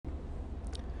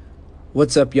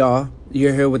What's up, y'all?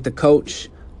 You're here with the coach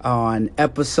on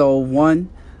episode 1,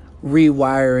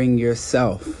 Rewiring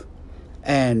Yourself.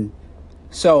 And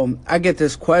so I get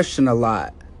this question a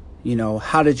lot.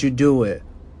 How did you do it?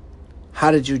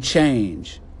 How did you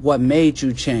change? What made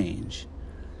you change?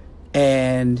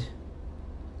 And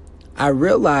I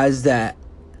realized that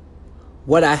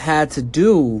what I had to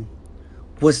do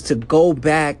was to go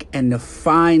back and to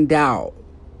find out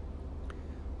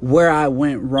where I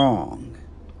went wrong.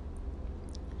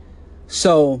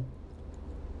 So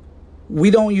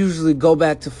we don't usually go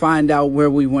back to find out where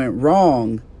we went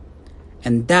wrong,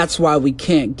 and that's why we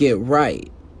can't get right.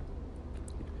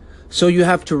 So you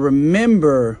have to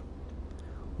remember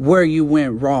where you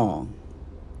went wrong.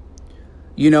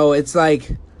 It's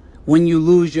like when you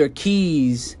lose your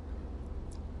keys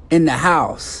in the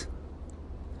house.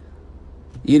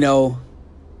 You're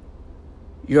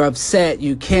upset,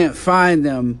 you can't find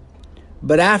them,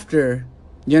 but after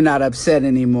you're not upset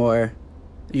anymore.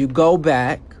 You go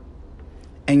back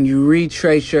and you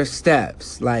retrace your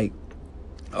steps. Like,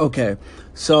 okay,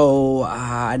 so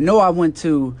I know I went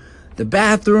to the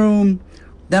bathroom,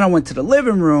 then I went to the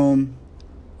living room,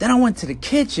 then I went to the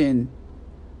kitchen,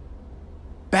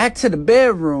 back to the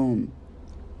bedroom,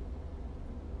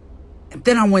 and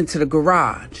then I went to the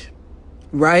garage,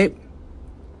 right?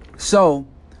 So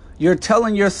you're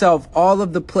telling yourself all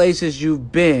of the places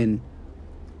you've been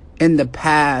in the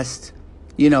past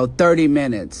 30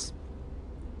 minutes.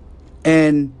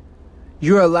 And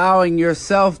you're allowing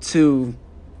yourself to,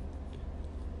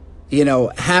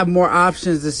 have more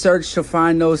options to search to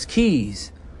find those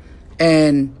keys.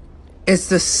 And it's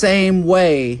the same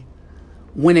way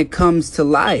when it comes to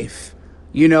life.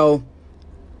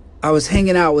 I was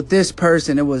hanging out with this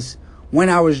person. It was when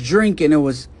I was drinking. It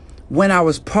was when I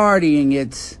was partying.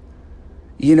 It's,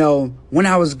 when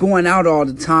I was going out all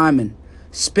the time and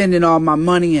spending all my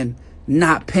money and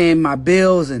not paying my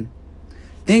bills. And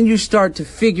then you start to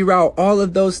figure out all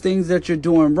of those things that you're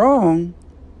doing wrong,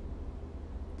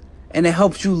 and it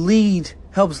helps lead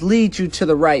you to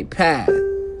the right path,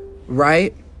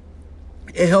 right?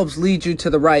 It helps lead you to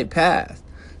the right path.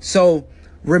 So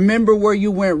remember where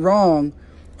you went wrong,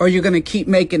 or you're going to keep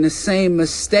making the same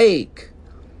mistake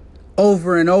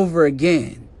over and over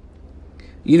again.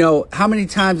 How many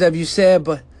times have you said,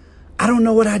 but I don't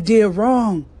know what I did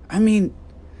wrong?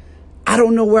 I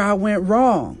don't know where I went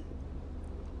wrong.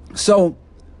 So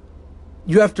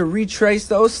you have to retrace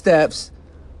those steps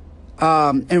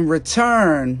and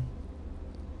return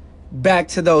back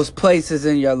to those places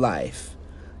in your life.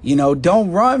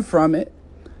 Don't run from it.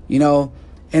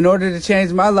 In order to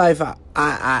change my life,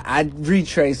 I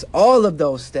retrace all of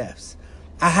those steps.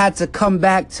 I had to come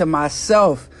back to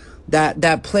myself,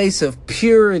 that place of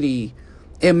purity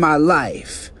in my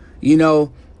life,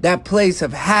 that place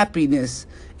of happiness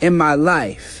in my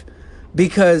life.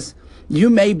 Because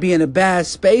you may be in a bad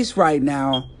space right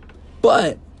now,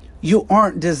 but you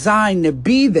aren't designed to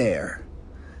be there.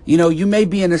 You may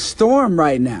be in a storm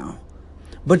right now,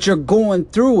 but you're going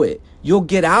through it. You'll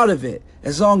get out of it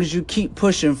as long as you keep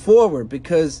pushing forward,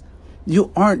 because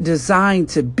you aren't designed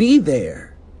to be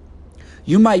there.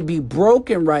 You might be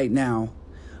broken right now,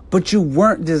 but you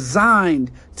weren't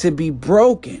designed to be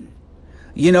broken.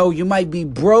 You might be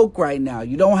broke right now.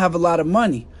 You don't have a lot of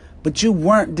money, but you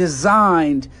weren't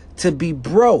designed to be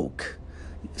broke.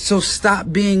 So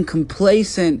stop being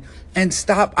complacent and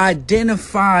stop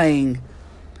identifying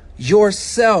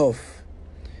yourself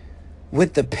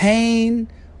with the pain,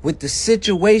 with the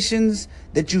situations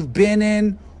that you've been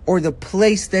in, or the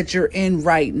place that you're in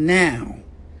right now.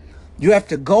 You have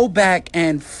to go back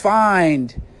and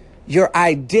find your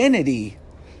identity,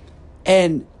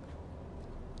 and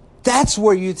that's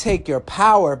where you take your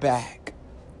power back.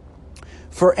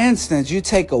 For instance, you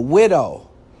take a widow.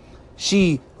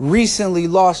 She recently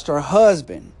lost her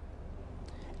husband,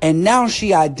 and now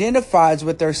she identifies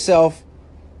with herself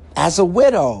as a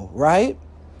widow, right?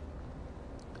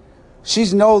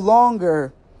 She's no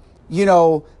longer,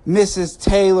 Mrs.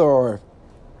 Taylor or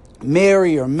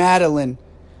Mary or Madeline.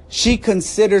 She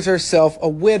considers herself a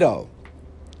widow.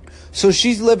 So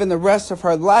she's living the rest of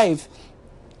her life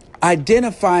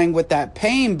identifying with that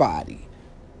pain body.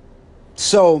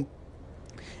 So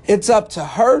it's up to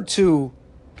her to,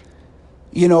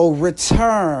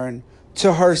 return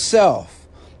to herself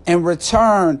and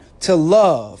return to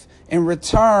love and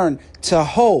return to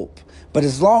hope. But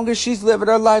as long as she's living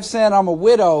her life saying, I'm a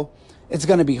widow, it's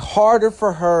going to be harder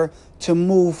for her to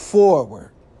move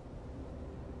forward.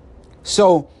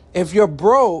 So if you're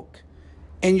broke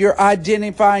and you're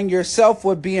identifying yourself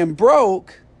with being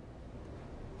broke,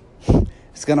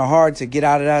 it's going to be hard to get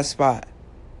out of that spot.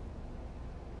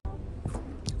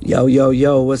 Yo, yo,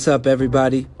 yo, what's up,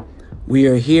 everybody? We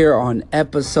are here on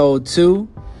episode 2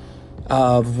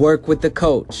 of Work with the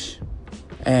Coach.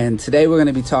 And today we're going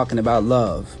to be talking about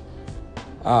love.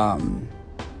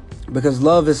 Because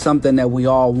love is something that we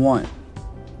all want.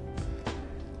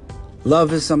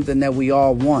 Love is something that we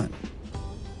all want.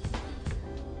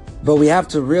 But we have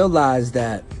to realize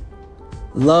that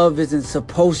love isn't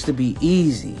supposed to be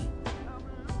easy.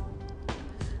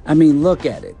 I mean, look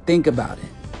at it. Think about it.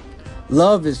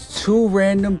 Love is two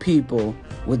random people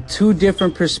with two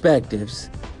different perspectives,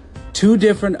 two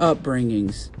different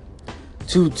upbringings,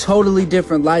 two totally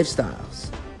different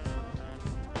lifestyles.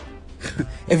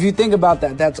 If you think about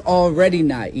that, that's already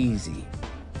not easy.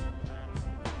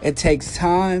 It takes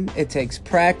time, it takes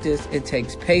practice, it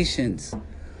takes patience,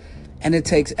 and it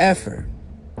takes effort.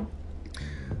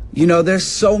 You know, there's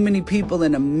so many people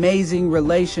in amazing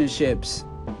relationships,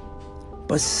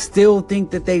 but still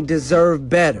think that they deserve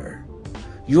better.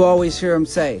 You always hear them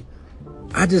say,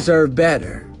 I deserve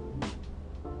better.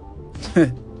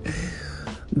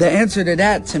 The answer to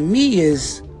that, to me,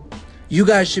 is you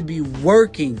guys should be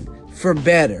working for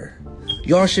better.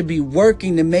 Y'all should be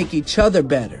working to make each other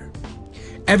better.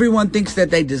 Everyone thinks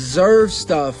that they deserve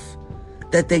stuff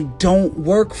that they don't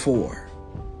work for.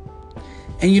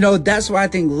 And you know, that's why I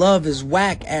think love is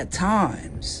whack at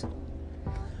times.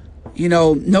 You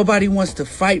know, nobody wants to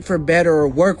fight for better or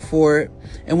work for it.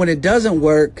 And when it doesn't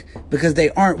work, because they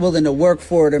aren't willing to work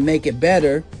for it or make it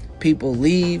better, people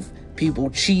leave, people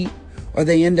cheat, or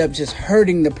they end up just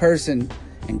hurting the person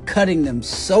and cutting them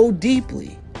so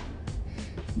deeply.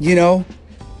 You know,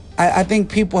 I think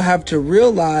people have to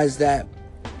realize that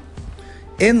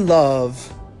in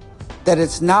love, that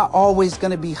it's not always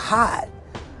going to be hot.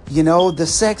 You know, the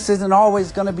sex isn't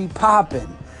always going to be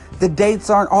popping. The dates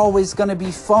aren't always going to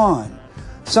be fun.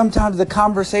 Sometimes the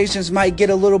conversations might get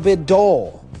a little bit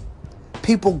dull.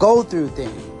 People go through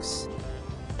things.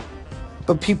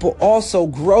 But people also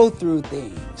grow through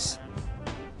things.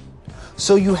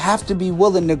 So you have to be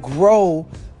willing to grow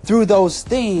through those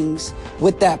things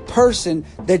with that person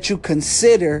that you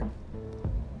consider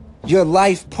your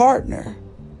life partner.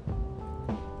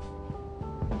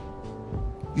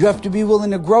 You have to be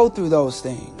willing to grow through those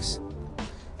things.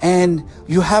 And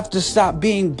you have to stop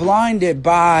being blinded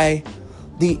by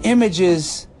the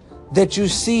images that you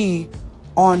see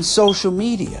on social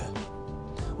media.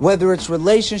 Whether it's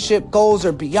relationship goals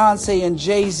or Beyonce and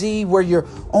Jay-Z, where you're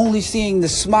only seeing the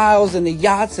smiles and the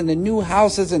yachts and the new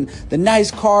houses and the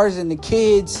nice cars and the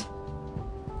kids.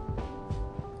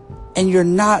 And you're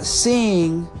not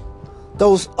seeing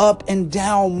those up and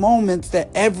down moments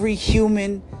that every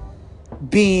human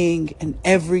being and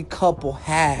every couple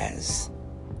has.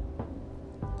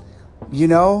 You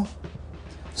know?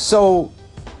 So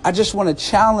I just want to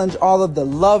challenge all of the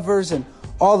lovers and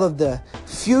all of the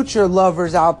future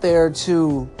lovers out there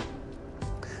to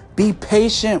be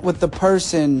patient with the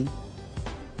person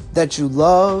that you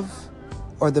love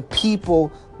or the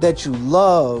people that you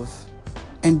love,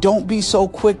 and don't be so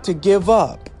quick to give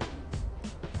up.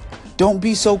 Don't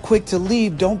be so quick to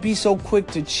leave. Don't be so quick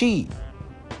to cheat.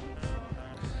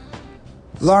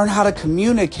 Learn how to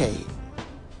communicate.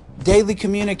 Daily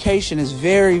communication is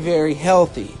very, very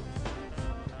healthy.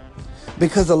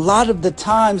 Because a lot of the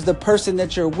times the person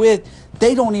that you're with,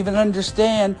 they don't even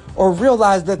understand or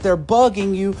realize that they're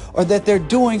bugging you or that they're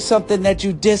doing something that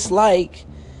you dislike.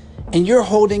 And you're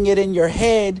holding it in your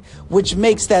head, which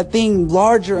makes that thing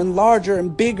larger and larger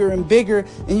and bigger. And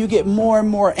you get more and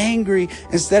more angry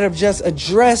instead of just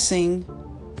addressing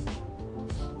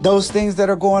those things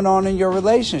that are going on in your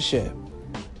relationship.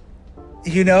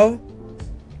 You know,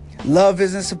 love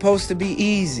isn't supposed to be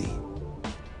easy.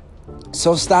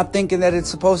 So stop thinking that it's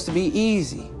supposed to be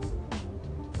easy.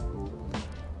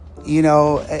 You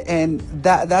know, and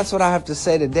that's what I have to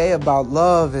say today about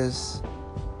love is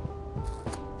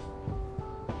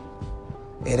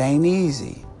it ain't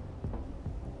easy.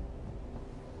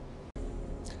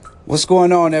 What's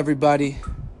going on, everybody?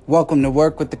 Welcome to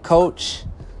Work with the Coach.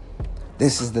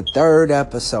 This is the 3rd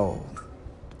episode.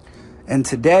 And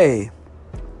today,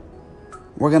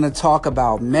 we're going to talk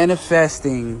about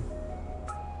manifesting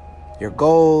your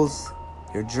goals,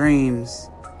 your dreams,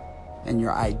 and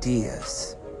your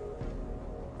ideas.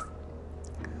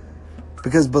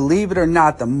 Because believe it or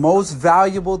not, the most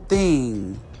valuable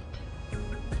thing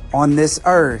on this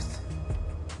earth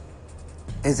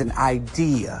is an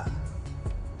idea.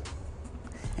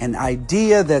 An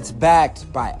idea that's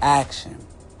backed by action.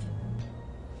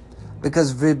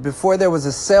 Because before there was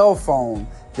a cell phone,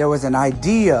 there was an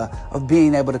idea of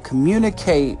being able to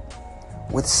communicate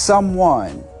with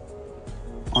someone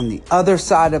on the other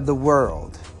side of the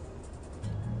world.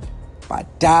 by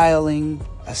dialing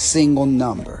a single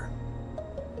number.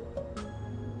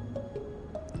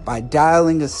 By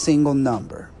dialing a single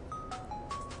number.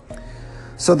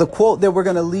 So the quote that we're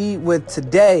going to lead with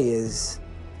today is,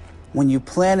 when you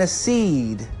plant a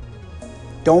seed,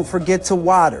 don't forget to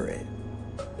water it.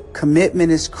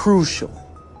 Commitment is crucial.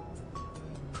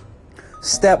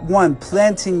 Step 1,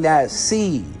 planting that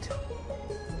seed.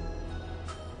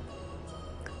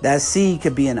 That seed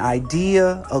could be an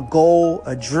idea, a goal,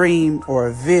 a dream, or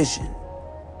a vision.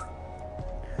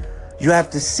 You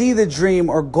have to see the dream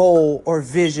or goal or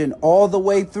vision all the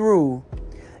way through,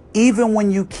 even when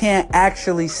you can't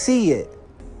actually see it.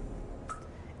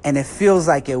 And it feels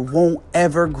like it won't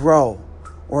ever grow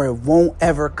or it won't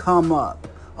ever come up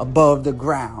above the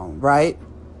ground, right?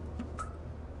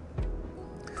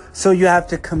 So you have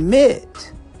to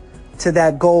commit to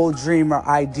that goal, dream, or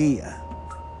idea,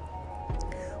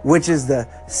 which is the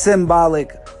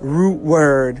symbolic root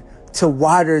word to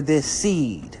water this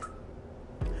seed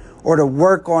or to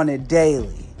work on it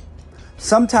daily.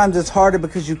 Sometimes it's harder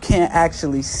because you can't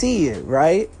actually see it,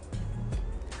 right?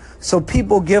 So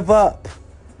people give up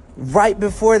right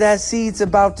before that seed's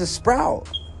about to sprout.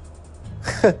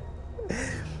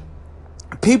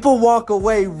 People walk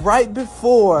away right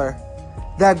before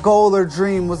that goal or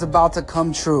dream was about to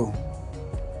come true.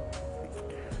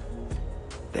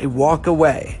 They walk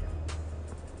away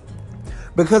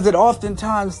because it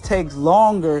oftentimes takes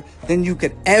longer than you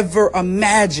could ever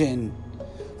imagine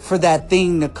for that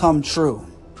thing to come true.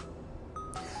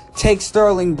 Take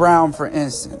Sterling Brown, for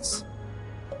instance.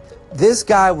 This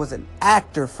guy was an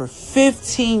actor for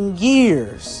 15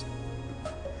 years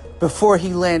before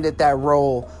he landed that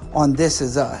role on This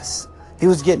Is Us. He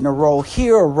was getting a role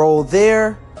here, a role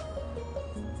there.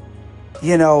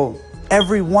 You know,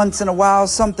 every once in a while,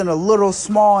 something a little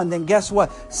small. And then guess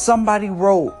what? Somebody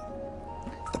wrote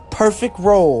the perfect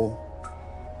role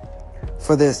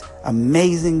for this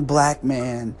amazing black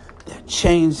man that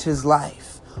changed his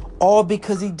life. All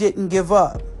because he didn't give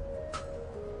up.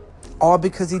 All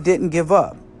because he didn't give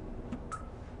up.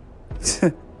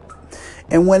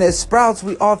 And when it sprouts,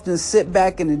 we often sit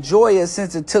back and enjoy it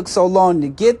since it took so long to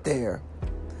get there.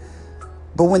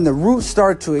 But when the roots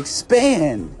start to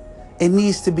expand, it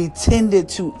needs to be tended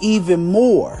to even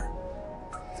more.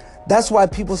 That's why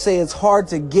people say it's hard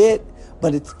to get,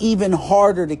 but it's even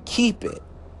harder to keep it.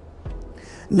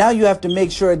 Now you have to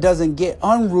make sure it doesn't get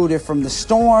unrooted from the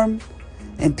storm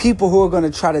and people who are going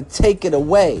to try to take it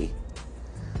away.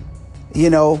 You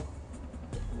know,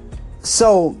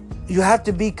 so you have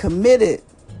to be committed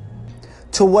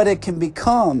to what it can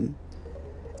become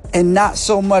and not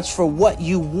so much for what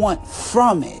you want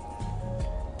from it.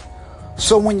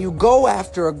 So when you go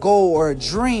after a goal or a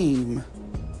dream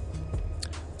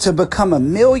to become a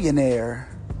millionaire,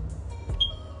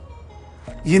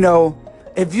 you know,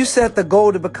 if you set the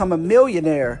goal to become a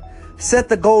millionaire, set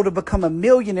the goal to become a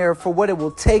millionaire for what it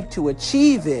will take to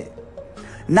achieve it,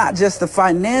 not just the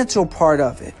financial part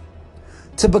of it.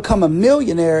 To become a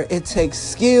millionaire, it takes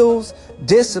skills,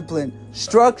 discipline,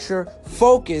 structure,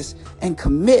 focus, and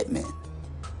commitment.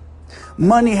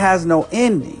 Money has no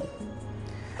ending.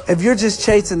 If you're just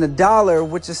chasing the dollar,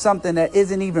 which is something that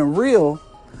isn't even real,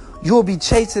 you'll be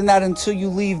chasing that until you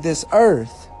leave this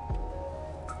earth.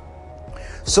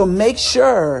 So make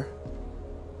sure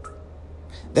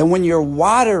that when you're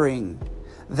watering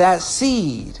that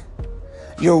seed,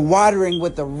 you're watering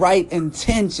with the right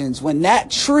intentions. When that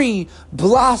tree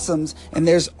blossoms and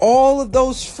there's all of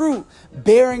those fruit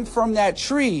bearing from that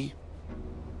tree,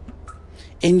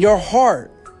 in your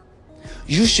heart,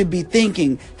 you should be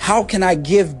thinking, how can I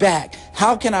give back?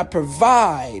 How can I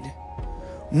provide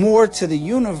more to the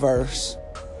universe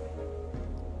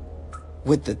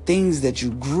with the things that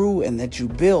you grew and that you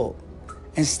built,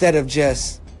 instead of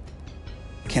just,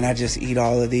 can I just eat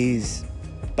all of these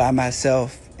by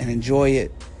myself and enjoy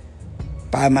it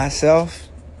by myself?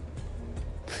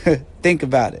 Think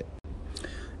about it.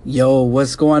 Yo,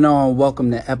 what's going on? Welcome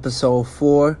to episode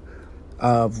 4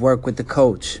 of Work with the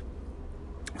Coach.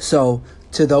 So,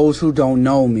 to those who don't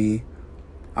know me,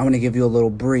 I'm going to give you a little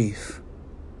brief.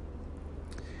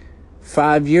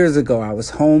 5 years ago, I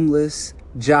was homeless,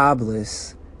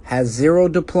 jobless, had 0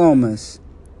 diplomas,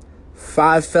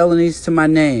 5 felonies to my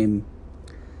name,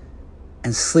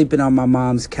 and sleeping on my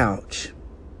mom's couch.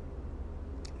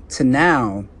 To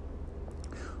now,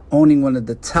 owning one of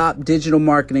the top digital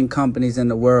marketing companies in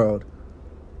the world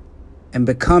and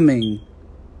becoming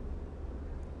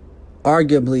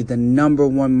arguably the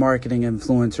 #1 marketing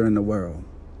influencer in the world.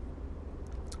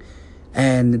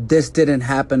 And this didn't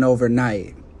happen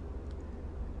overnight.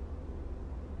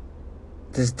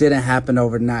 This didn't happen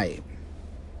overnight.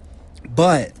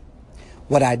 But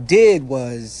what I did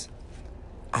was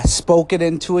I spoke it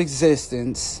into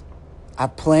existence. I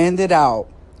planned it out,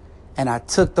 and I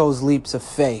took those leaps of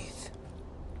faith.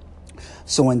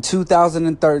 So in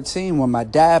 2013, when my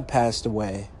dad passed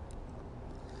away,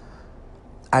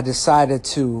 I decided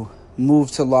to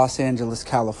move to Los Angeles,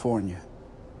 California.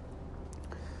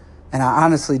 And I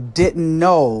honestly didn't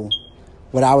know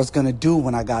what I was going to do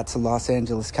when I got to Los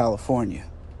Angeles, California.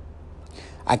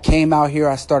 I came out here,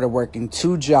 I started working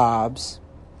 2 jobs,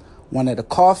 one at a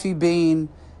Coffee Bean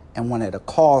and one at a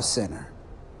call center.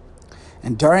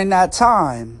 And during that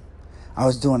time, I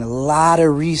was doing a lot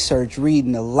of research,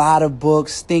 reading a lot of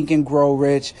books, Think and Grow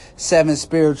Rich, 7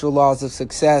 Spiritual Laws of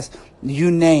Success,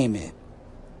 you name it.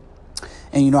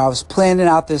 And, I was planning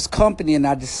out this company, and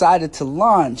I decided to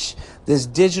launch this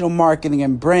digital marketing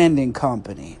and branding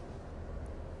company.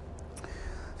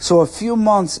 So a few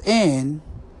months in,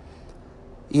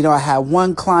 I had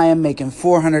one client making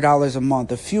 $400 a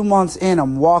month. A few months in,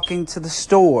 I'm walking to the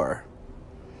store,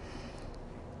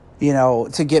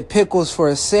 to get pickles for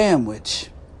a sandwich.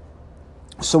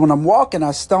 So when I'm walking,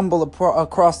 I stumble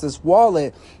across this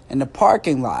wallet in the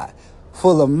parking lot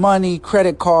full of money,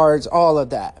 credit cards, all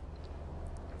of that.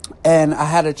 And I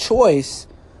had a choice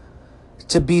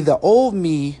to be the old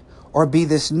me or be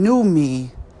this new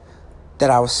me that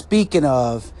I was speaking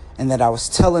of and that I was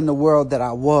telling the world that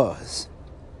I was.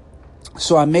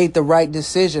 So I made the right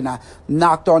decision. I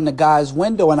knocked on the guy's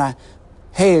window and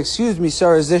hey, excuse me,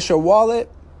 sir, is this your wallet?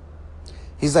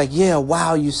 He's like, yeah,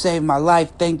 wow, you saved my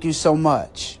life. Thank you so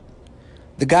much.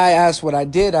 The guy asked what I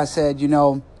did. I said,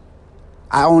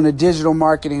 I own a digital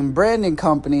marketing and branding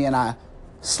company and I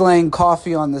slang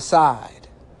coffee on the side.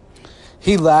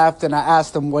 He laughed and I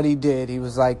asked him what he did. He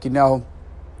was like, I'm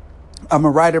a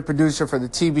writer-producer for the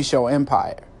TV show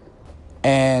Empire.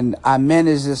 And I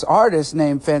manage this artist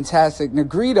named Fantastic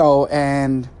Negrito,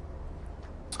 and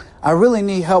I really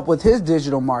need help with his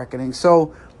digital marketing.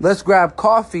 So let's grab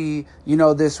coffee,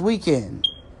 this weekend.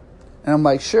 And I'm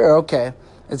like, sure, okay.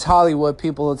 It's Hollywood.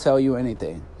 People will tell you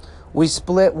anything. We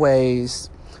split ways.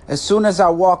 As soon as I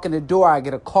walk in the door, I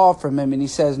get a call from him, and he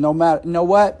says, you know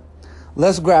what?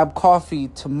 Let's grab coffee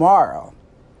tomorrow.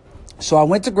 So I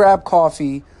went to grab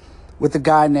coffee with a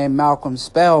guy named Malcolm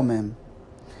Spellman.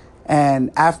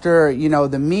 And after,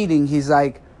 the meeting, he's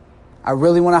like, I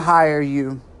really want to hire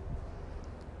you,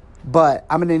 but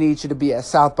I'm going to need you to be at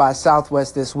South by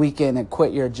Southwest this weekend and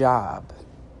quit your job.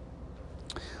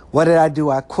 What did I do?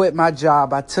 I quit my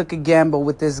job. I took a gamble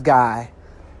with this guy.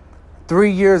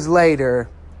 3 years later,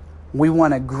 we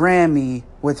won a Grammy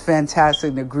with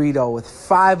Fantastic Negrito, with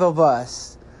 5 of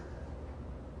us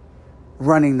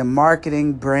running the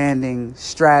marketing, branding,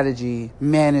 strategy,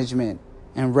 management,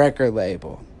 and record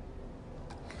label.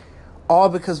 All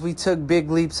because we took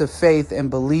big leaps of faith and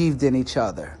believed in each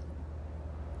other.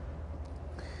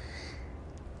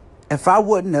 If I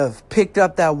wouldn't have picked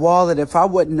up that wallet, if I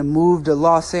wouldn't have moved to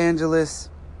Los Angeles,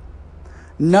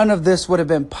 none of this would have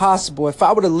been possible. If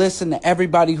I would have listened to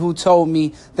everybody who told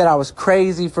me that I was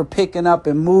crazy for picking up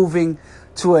and moving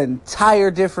to an entire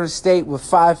different state with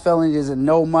 5 felonies and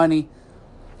no money,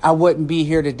 I wouldn't be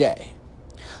here today.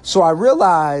 So I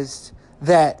realized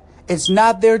that it's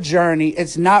not their journey.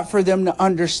 It's not for them to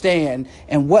understand.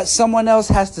 And what someone else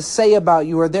has to say about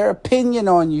you or their opinion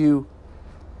on you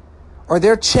or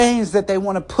their chains that they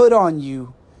want to put on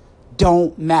you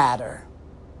don't matter.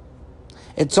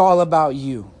 It's all about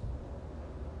you.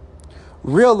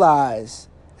 Realize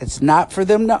it's not for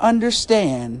them to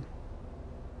understand,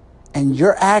 and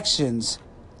your actions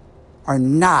are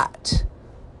not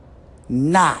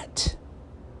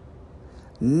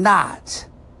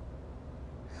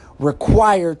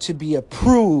required to be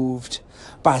approved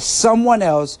by someone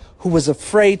else who was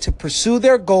afraid to pursue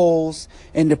their goals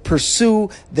and to pursue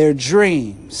their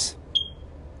dreams.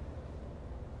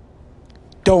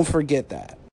 Don't forget that.